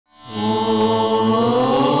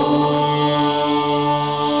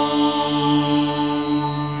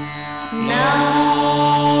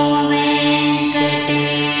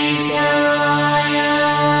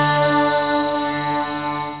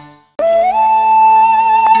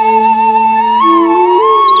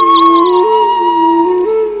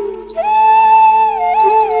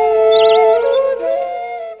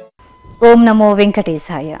ఓం నమో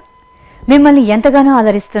వెంకటేశాయ. మిమ్మల్ని ఎంతగానో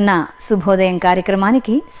ఆదరిస్తున్న శుభోదయం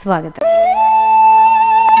కార్యక్రమానికి స్వాగతం.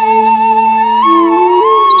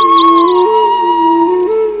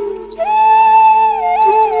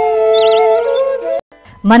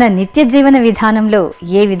 మన నిత్య జీవన విధానంలో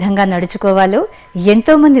ఏ విధంగా నడుచుకోవాలో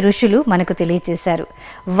ఎంతో మంది ఋషులు మనకు తెలియచేశారు.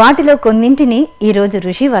 వాటిలో కొన్నింటిని ఈరోజు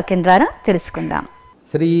ఋషి వాక్యం ద్వారా తెలుసుకుందాం.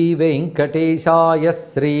 శ్రీ వెంకటేశాయ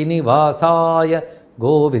శ్రీనివాసాయ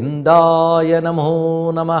గోవిందాయ నమో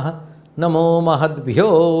నమః. నమో మహద్భ్యో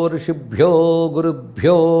ఋషిభ్యో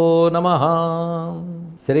గురుభ్యో నమః.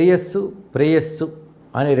 శ్రేయస్సు ప్రేయస్సు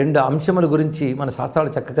అనే రెండు అంశముల గురించి మన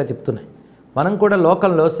శాస్త్రాలు చక్కగా చెప్తున్నాయి. మనం కూడా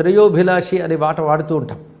లోకంలో శ్రేయోభిలాషి అనే మాట వాడుతూ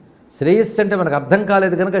ఉంటాం. శ్రేయస్సు అంటే మనకు అర్థం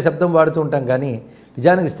కాలేదు కనుక శబ్దం వాడుతూ ఉంటాం, కానీ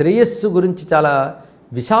నిజానికి శ్రేయస్సు గురించి చాలా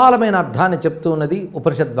విశాలమైన అర్థాన్ని చెప్తూ ఉన్నది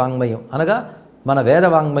ఉపనిషద్ వాంగ్మయం, అనగా మన వేద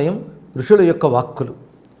వాంగ్మయం, ఋషుల యొక్క వాక్కులు.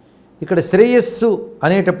 ఇక్కడ శ్రేయస్సు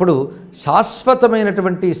అనేటప్పుడు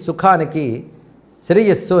శాశ్వతమైనటువంటి సుఖానికి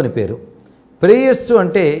శ్రేయస్సు అని పేరు. ప్రేయస్సు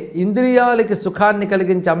అంటే ఇంద్రియాలకి సుఖాన్ని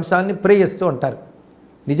కలిగించే అంశాన్ని ప్రేయస్సు అంటారు.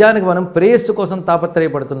 నిజానికి మనం ప్రేయస్సు కోసం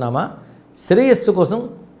తాపత్రయపడుతున్నామా, శ్రేయస్సు కోసం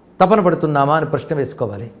తపన పడుతున్నామా అని ప్రశ్న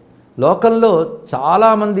వేసుకోవాలి. లోకంలో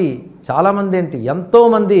చాలామంది ఏంటి,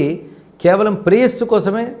 ఎంతోమంది కేవలం ప్రేయస్సు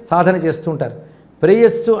కోసమే సాధన చేస్తూ ఉంటారు.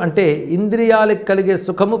 ప్రేయస్సు అంటే ఇంద్రియాలకు కలిగే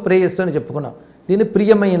సుఖము ప్రేయస్సు అని చెప్పుకున్నాం. దీన్ని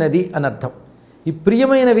ప్రియమైనది అని అర్థం. ఈ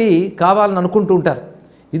ప్రియమైనవి కావాలని అనుకుంటూ ఉంటారు.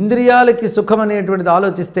 ఇంద్రియాలకి సుఖం అనేటువంటిది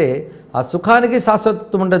ఆలోచిస్తే ఆ సుఖానికి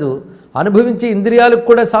శాశ్వతత్వం ఉండదు, అనుభవించే ఇంద్రియాలకు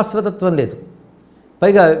కూడా శాశ్వతత్వం లేదు.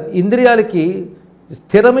 పైగా ఇంద్రియాలకి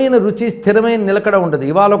స్థిరమైన రుచి, స్థిరమైన నిలకడ ఉండదు.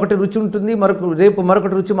 ఇవాళ ఒకటి రుచి ఉంటుంది, రేపు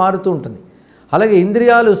మరొకటి రుచి మారుతూ ఉంటుంది. అలాగే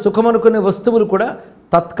ఇంద్రియాలు సుఖం అనుకునే వస్తువులు కూడా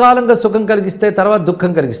తత్కాలంగా సుఖం కలిగిస్తాయి, తర్వాత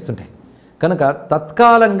దుఃఖం కలిగిస్తుంటాయి. కనుక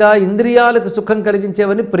తత్కాలంగా ఇంద్రియాలకు సుఖం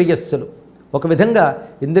కలిగించేవన్నీ ప్రేయస్సులు. ఒక విధంగా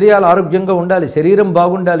ఇంద్రియాలు ఆరోగ్యంగా ఉండాలి, శరీరం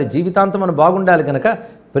బాగుండాలి, జీవితాంతం మనం బాగుండాలి, కనుక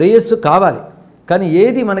ప్రేయస్సు కావాలి. కానీ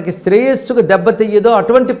ఏది మనకి శ్రేయస్సుకు దెబ్బతీయదో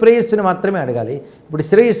అటువంటి ప్రేయస్సుని మాత్రమే అడగాలి. ఇప్పుడు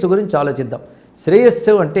శ్రేయస్సు గురించి ఆలోచిద్దాం.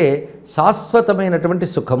 శ్రేయస్సు అంటే శాశ్వతమైనటువంటి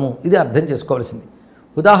సుఖము, ఇది అర్థం చేసుకోవాల్సింది.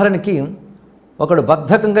 ఉదాహరణకి ఒకడు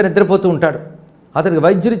బద్ధకంగా నిద్రపోతూ ఉంటాడు. అతనికి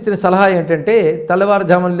వైద్యులు ఇచ్చిన సలహా ఏంటంటే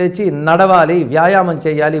తెల్లవారుజామున లేచి నడవాలి, వ్యాయామం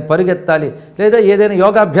చేయాలి, పరుగెత్తాలి, లేదా ఏదైనా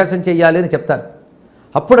యోగాభ్యాసం చేయాలి అని చెప్తారు.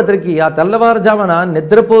 అప్పుడు అతనికి ఆ తెల్లవారుజామున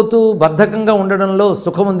నిద్రపోతూ బద్ధకంగా ఉండడంలో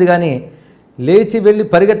సుఖం ఉంది, కానీ లేచి వెళ్ళి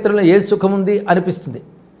పరిగెత్తడంలో ఏ సుఖం ఉంది అనిపిస్తుంది.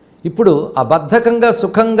 ఇప్పుడు ఆ బద్ధకంగా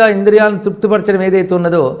సుఖంగా ఇంద్రియాలను తృప్తిపరచడం ఏదైతే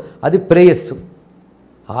ఉన్నదో అది ప్రేయస్సు.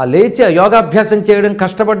 ఆ లేచి ఆ యోగాభ్యాసం చేయడం,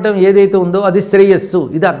 కష్టపడడం ఏదైతే ఉందో అది శ్రేయస్సు.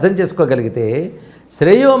 ఇది అర్థం చేసుకోగలిగితే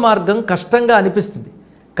శ్రేయో మార్గం కష్టంగా అనిపిస్తుంది,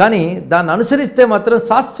 కానీ దాన్ని అనుసరిస్తే మాత్రం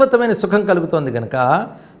శాశ్వతమైన సుఖం కలుగుతుంది. కనుక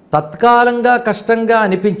తత్కాలంగా కష్టంగా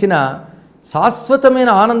అనిపించిన శాశ్వతమైన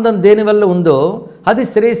ఆనందం దేనివల్ల ఉందో అది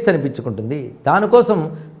శ్రేయస్సు అనిపించుకుంటుంది. దానికోసం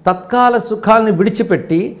తత్కాల సుఖాలను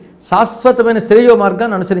విడిచిపెట్టి శాశ్వతమైన శ్రేయో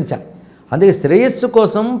మార్గాన్ని అనుసరించాలి. అందుకే శ్రేయస్సు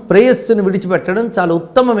కోసం ప్రేయస్సుని విడిచిపెట్టడం చాలా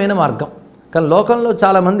ఉత్తమమైన మార్గం. కానీ లోకంలో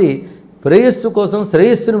చాలామంది ప్రేయస్సు కోసం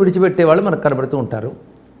శ్రేయస్సును విడిచిపెట్టే వాళ్ళు మనకు కనబడుతూ ఉంటారు.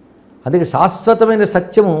 అందుకే శాశ్వతమైన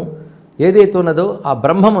సత్యము ఏదైతే ఉన్నదో ఆ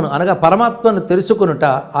బ్రహ్మమును, అనగా పరమాత్మను తెలుసుకొనుట,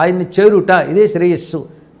 ఆయన్ని చేరుట, ఇదే శ్రేయస్సు.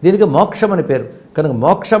 దీనికి మోక్షం అని పేరు. కనుక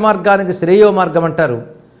మోక్ష మార్గానికి శ్రేయో మార్గం అంటారు,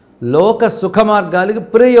 లోక సుఖ మార్గానికి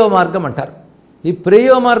ప్రేయో మార్గం అంటారు. ఈ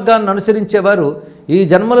ప్రేయో మార్గాన్ని అనుసరించేవారు ఈ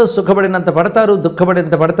జన్మలో సుఖపడినంత పడతారు,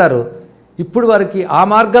 దుఃఖపడినంత పడతారు. ఇప్పుడు వారికి ఆ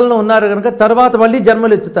మార్గంలో ఉన్నారు కనుక తర్వాత మళ్ళీ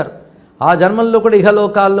జన్మలు ఎత్తుతారు. ఆ జన్మల్లో కూడా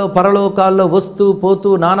ఇహలోకాల్లో పరలోకాల్లో వస్తూ పోతూ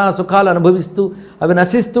నానా సుఖాలు అనుభవిస్తూ అవి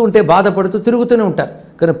నశిస్తూ ఉంటే బాధపడుతూ తిరుగుతూనే ఉంటారు.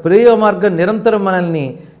 కానీ ప్రేయో మార్గం నిరంతరం మనల్ని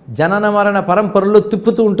జనన మరణ పరంపరలో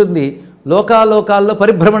తిప్పుతూ ఉంటుంది, లోకాలోకాల్లో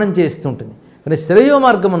పరిభ్రమణం చేస్తూ ఉంటుంది. కానీ శ్రేయో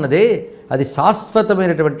మార్గం ఉన్నదే అది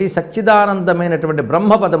శాశ్వతమైనటువంటి సచ్చిదానందమైనటువంటి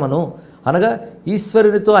బ్రహ్మపదమును, అనగా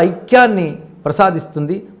ఈశ్వరునితో ఐక్యాన్ని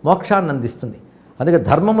ప్రసాదిస్తుంది, మోక్షాన్ని అందిస్తుంది. అందుకే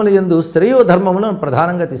ధర్మముల యందు శ్రేయో ధర్మములను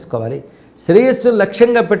ప్రధానంగా తీసుకోవాలి. శ్రేయస్సును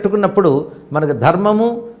లక్ష్యంగా పెట్టుకున్నప్పుడు మనకు ధర్మము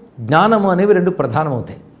జ్ఞానము అనేవి రెండు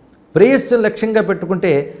ప్రధానమవుతాయి. ప్రేయస్సును లక్ష్యంగా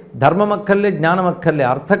పెట్టుకుంటే ధర్మం అక్కర్లే, జ్ఞానం అక్కర్లే,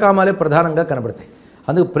 అర్థకామాలే ప్రధానంగా కనబడతాయి.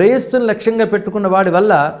 అందుకు ప్రేయస్సును లక్ష్యంగా పెట్టుకున్న వాడి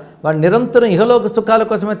వల్ల వాడు నిరంతరం ఇహలోక సుఖాల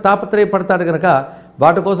కోసమే తాపత్రయపడతాడు. కనుక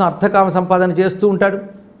వాటి కోసం అర్థకామ సంపాదన చేస్తూ ఉంటాడు.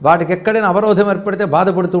 వాటికి ఎక్కడైనా అవరోధం ఏర్పడితే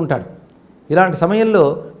బాధపడుతూ ఉంటాడు. ఇలాంటి సమయంలో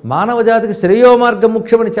మానవ జాతికి శ్రేయో మార్గం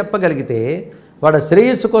ముఖ్యమని చెప్పగలిగితే వాడు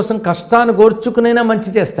శ్రేయస్సు కోసం కష్టాన్ని గోర్చుకునైనా మంచి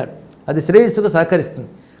చేస్తాడు, అది శ్రేయస్సుకు సహకరిస్తుంది.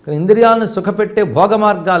 కానీ ఇంద్రియాలను సుఖపెట్టే భోగ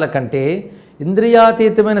మార్గాల కంటే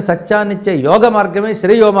ఇంద్రియాతీతమైన సత్యాన్నిచ్చే యోగ మార్గమే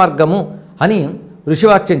శ్రేయో మార్గము అని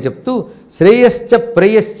ఋషివాక్యం చెప్తూ, శ్రేయశ్చ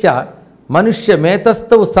ప్రేయశ్చ మనుష్య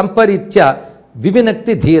మేతస్థౌ సంపరీత్య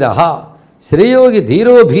వివినక్తి ధీర శ్రేయోగి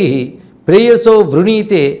ధీరోభి ప్రేయసో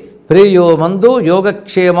వృణీతే ప్రేయో మందో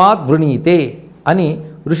యోగక్షేమాద్ వృణీతే అని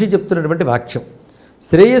ఋషి చెప్తున్నటువంటి వాక్యం.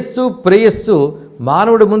 శ్రేయస్సు ప్రేయస్సు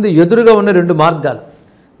మానవుడి ముందు ఎదురుగా ఉన్న రెండు మార్గాలు.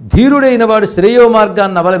 ధీరుడైన వాడు శ్రేయో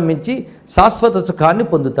మార్గాన్ని అవలంబించి శాశ్వత సుఖాన్ని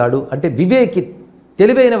పొందుతాడు. అంటే వివేకి,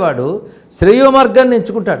 తెలివైన వాడు శ్రేయో మార్గాన్ని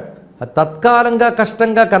ఎంచుకుంటాడు. అది తత్కాలంగా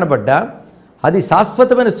కష్టంగా కనబడ్డా అది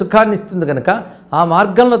శాశ్వతమైన సుఖాన్ని ఇస్తుంది కనుక ఆ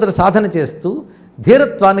మార్గంలో అతను సాధన చేస్తూ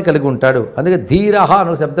ధీరత్వాన్ని కలిగి ఉంటాడు. అందుకే ధీరహ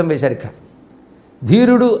అనే శబ్దం వేశారు ఇక్కడ.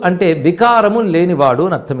 ధీరుడు అంటే వికారము లేనివాడు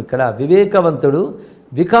అని అర్థం. ఇక్కడ వివేకవంతుడు,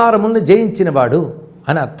 వికారములను జయించినవాడు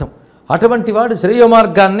అని అర్థం. అటువంటి వాడు శ్రేయో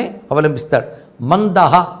మార్గాన్ని అవలంబిస్తాడు.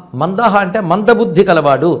 మందహ, మందహ అంటే మందబుద్ధి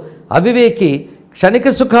కలవాడు, అవివేకి క్షణిక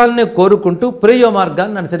సుఖాలనే కోరుకుంటూ ప్రేయో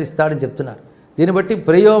మార్గాన్ని అనుసరిస్తాడని చెప్తున్నారు. దీన్ని బట్టి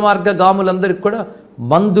ప్రేయో మార్గ గాములందరికీ కూడా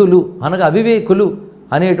మందులు అనగా అవివేకులు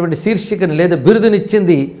అనేటువంటి శీర్షికను లేదా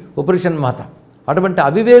బిరుదునిచ్చింది ఉపనిషన్మాత. అటువంటి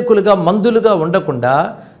అవివేకులుగా మందులుగా ఉండకుండా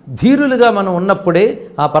ధీరులుగా మనం ఉన్నప్పుడే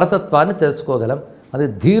ఆ పరతత్వాన్ని తెలుసుకోగలం. అది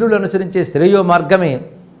ధీరులు అనుసరించే శ్రేయో మార్గమే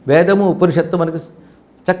వేదము ఉపనిషత్తు మనకు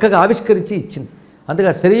చక్కగా ఆవిష్కరించి ఇచ్చింది.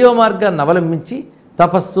 అందుకే శ్రేయో మార్గాన్ని అవలంబించి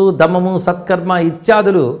తపస్సు, దమము, సత్కర్మ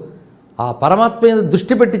ఇత్యాదులు ఆ పరమాత్మ మీద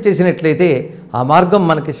దృష్టి పెట్టి చేసినట్లయితే ఆ మార్గం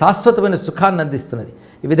మనకి శాశ్వతమైన సుఖాన్ని అందిస్తున్నది.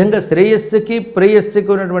 ఈ విధంగా శ్రేయస్సుకి ప్రేయస్సుకి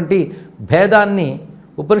ఉన్నటువంటి భేదాన్ని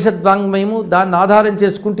ఉపనిషద్వాంగ్మయము దాన్ని ఆధారం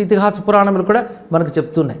చేసుకుంటూ ఇతిహాస పురాణములు కూడా మనకు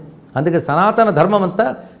చెప్తున్నాయి. అందుకే సనాతన ధర్మం అంతా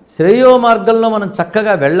శ్రేయో మార్గంలో మనం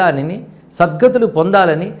చక్కగా వెళ్ళాలని, సద్గతులు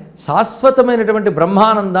పొందాలని, శాశ్వతమైనటువంటి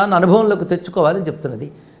బ్రహ్మానందాన్ని అనుభవంలోకి తెచ్చుకోవాలని చెప్తున్నది.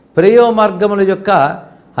 ప్రేయో మార్గముల యొక్క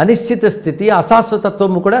అనిశ్చిత స్థితి,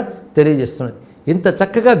 అశాశ్వతత్వము కూడా తెలియజేస్తున్నది. ఇంత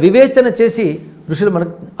చక్కగా వివేచన చేసి ఋషులు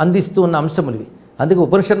మనకు అందిస్తూ ఉన్న అంశములు ఇవి. అందుకే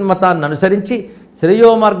ఉపనిషన్మతాన్ని అనుసరించి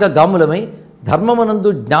శ్రేయోమార్గ గాములమై ధర్మమునందు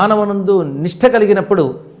జ్ఞానమునందు నిష్ఠ కలిగినప్పుడు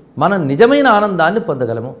మనం నిజమైన ఆనందాన్ని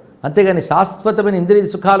పొందగలము. అంతేగాని శాశ్వతమైన ఇంద్రియ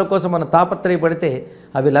సుఖాల కోసం మనం తాపత్రయపడితే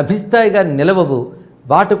అవి లభిస్తాయి కానీ నిలవవు.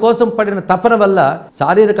 వాటి కోసం పడిన తపన వల్ల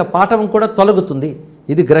శారీరక పాఠం కూడా తొలగుతుంది.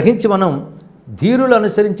 ఇది గ్రహించి మనం ధీరులు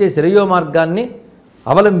అనుసరించే శ్రేయో మార్గాన్ని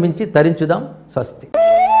అవలంబించి తరించుదాం. స్వస్తి.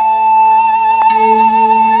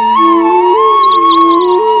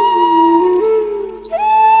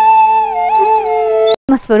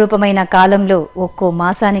 స్వరూపమైన కాలంలో ఒక్కో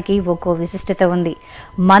మాసానికి ఒక్కో విశిష్టత ఉంది.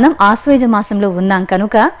 మనం ఆశ్వయుజ మాసంలో ఉన్నాం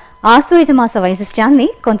కనుక ఆశ్వయుజ మాస వైశిష్ట్యాన్ని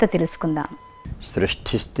కొంత తెలుసుకుందాం.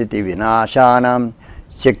 సృష్టి స్థితి వినాశానాం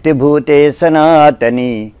శక్తిభూతే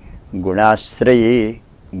సనాతని గుణాశ్రయే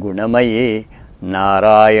గుణమయే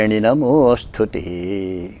నారాయణి నమోస్తుతే.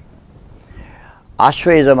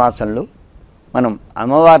 ఆశ్వయుజ మాసంలో మనం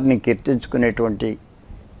అమ్మవారిని కీర్తించుకునేటువంటి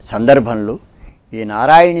సందర్భంలో ఈ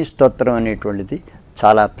నారాయణి స్తోత్రం అనేటువంటిది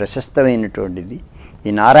చాలా ప్రశస్తమైనటువంటిది. ఈ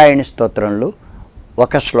నారాయణ స్తోత్రంలో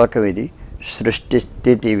ఒక శ్లోకం ఇది. సృష్టి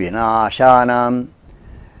స్థితి వినాశానాం,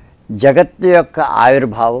 జగత్తు యొక్క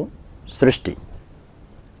ఆవిర్భావం సృష్టి,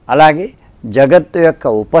 అలాగే జగత్తు యొక్క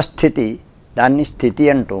ఉపస్థితి దాన్ని స్థితి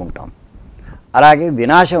అంటూ ఉంటాం. అలాగే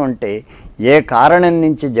వినాశం అంటే ఏ కారణం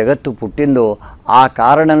నుంచి జగత్తు పుట్టిందో ఆ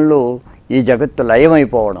కారణంలో ఈ జగత్తు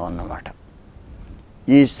లయమైపోవడం అన్నమాట.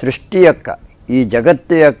 ఈ సృష్టి యొక్క, ఈ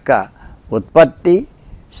జగత్తు యొక్క ఉత్పత్తి,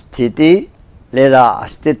 స్థితి లేదా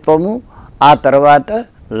అస్తిత్వము, ఆ తర్వాత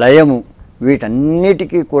లయము,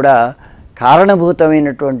 వీటన్నిటికీ కూడా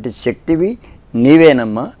కారణభూతమైనటువంటి శక్తివి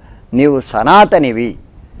నీవేనమ్మా. నీవు సనాతనివి.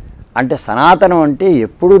 అంటే సనాతనం అంటే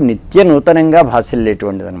ఎప్పుడూ నిత్య నూతనంగా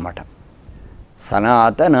భాసిల్లేటువంటిది అనమాట.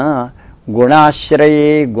 సనాతన గుణాశ్రయే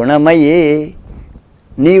గుణమయే,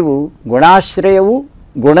 నీవు గుణాశ్రయవు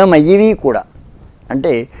గుణమయ్యివి కూడా.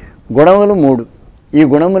 అంటే గుణములు మూడు. ఈ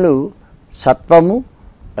గుణములు సత్వము,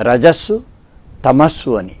 రజస్సు,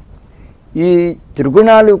 తమస్సు అని. ఈ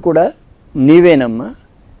త్రిగుణాలు కూడా నీవేనమ్మా.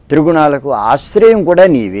 త్రిగుణాలకు ఆశ్రయం కూడా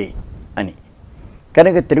నీవే అని.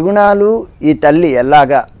 కనుక త్రిగుణాలు ఈ తల్లి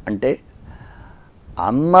ఎలాగా అంటే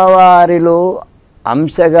అమ్మవారిలో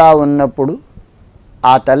అంశగా ఉన్నప్పుడు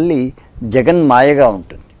ఆ తల్లి జగన్మాయగా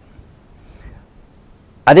ఉంటుంది.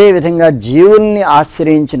 అదేవిధంగా జీవుల్ని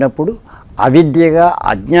ఆశ్రయించినప్పుడు అవిద్యగా,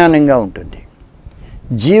 అజ్ఞానంగా ఉంటుంది.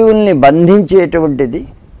 జీవుల్ని బంధించేటువంటిది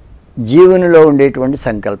జీవునిలో ఉండేటువంటి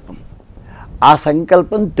సంకల్పం. ఆ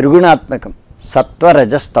సంకల్పం త్రిగుణాత్మకం,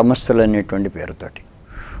 సత్వరజస్తమస్సులు అనేటువంటి పేరుతోటి.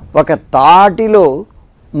 ఒక తాటిలో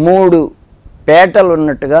 3 పేటలు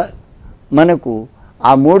ఉన్నట్టుగా మనకు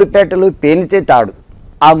ఆ 3 పేటలు పేనితే తాడు,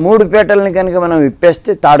 ఆ 3 పేటల్ని కనుక మనం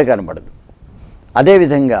విప్పేస్తే తాడు కనబడదు.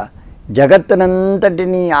 అదేవిధంగా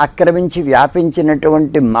జగత్తునంతటినీ ఆక్రమించి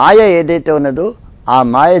వ్యాపించినటువంటి మాయ ఏదైతే ఉన్నదో ఆ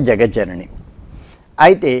మాయ జగజ్జనని.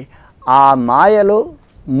 అయితే ఆ మాయలో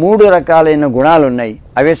 3 రకాలైన గుణాలు ఉన్నాయి.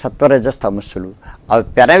 అవే సత్వరజస్తమస్సులు. అవి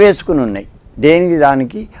పెనవేసుకుని ఉన్నాయి. దేనికి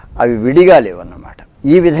దానికి అవి విడిగా లేవన్నమాట.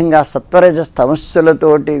 ఈ విధంగా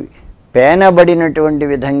సత్వరజస్తమస్సులతోటి పేనబడినటువంటి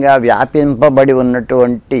విధంగా వ్యాపింపబడి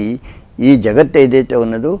ఉన్నటువంటి ఈ జగత్తు ఏదైతే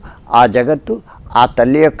ఉన్నదో ఆ జగత్తు ఆ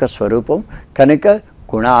తల్లి యొక్క స్వరూపం కనుక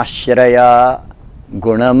గుణాశ్రయ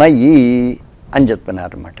గుణమయీ అని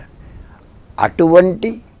చెప్తున్నారన్నమాట. అటువంటి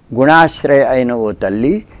గుణాశ్రయ అయిన ఓ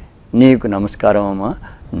తల్లి నీకు నమస్కారం అమ్మా.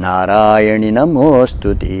 నారాయణి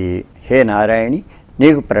నమోస్తుతి, హే నారాయణి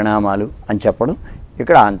నీకు ప్రణామాలు అని చెప్పడం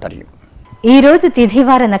ఇక్కడ ఆంతర్యం. ఈరోజు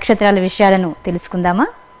తిథివార నక్షత్రాల విషయాలను తెలుసుకుందామా?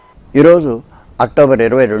 ఈరోజు అక్టోబర్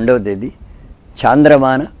 22వ తేదీ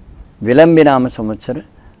చాంద్రమాన విలంబినామ సంవత్సర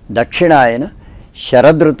దక్షిణాయన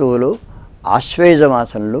శరదృతువులో ఆశ్వేజ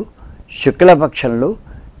మాసంలో శుక్లపక్షంలో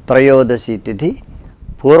త్రయోదశి తిథి,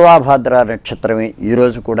 పూర్వాభాద్ర నక్షత్రమే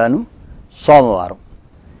ఈరోజు కూడాను సోమవారం.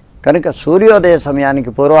 కనుక సూర్యోదయ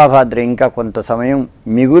సమయానికి పూర్వాభాద్ర ఇంకా కొంత సమయం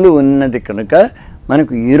మిగులు ఉన్నది కనుక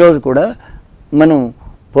మనకు ఈరోజు కూడా మనం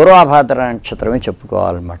పూర్వాభాద్ర నక్షత్రమే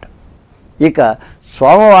చెప్పుకోవాలన్నమాట. ఇక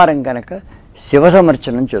సోమవారం కనుక శివ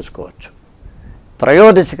సమర్చనం చేసుకోవచ్చు,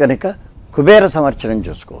 త్రయోదశి కనుక కుబేర సమర్చనం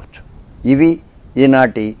చేసుకోవచ్చు. ఇవి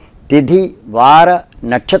ఈనాటి తిథి వార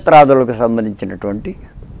నక్షత్రాదులకు సంబంధించినటువంటి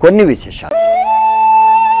కొన్ని విశేషాలు.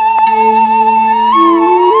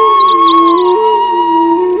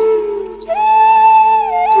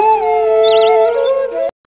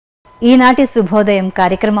 ఈనాటి శుభోదయం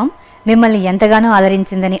కార్యక్రమం మిమ్మల్ని ఎంతగానో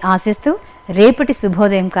ఆదరించిందని ఆశిస్తూ రేపటి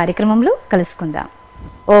శుభోదయం కార్యక్రమంలో కలుసుకుందాం.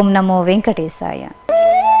 ఓం నమో వెంకటేశాయ.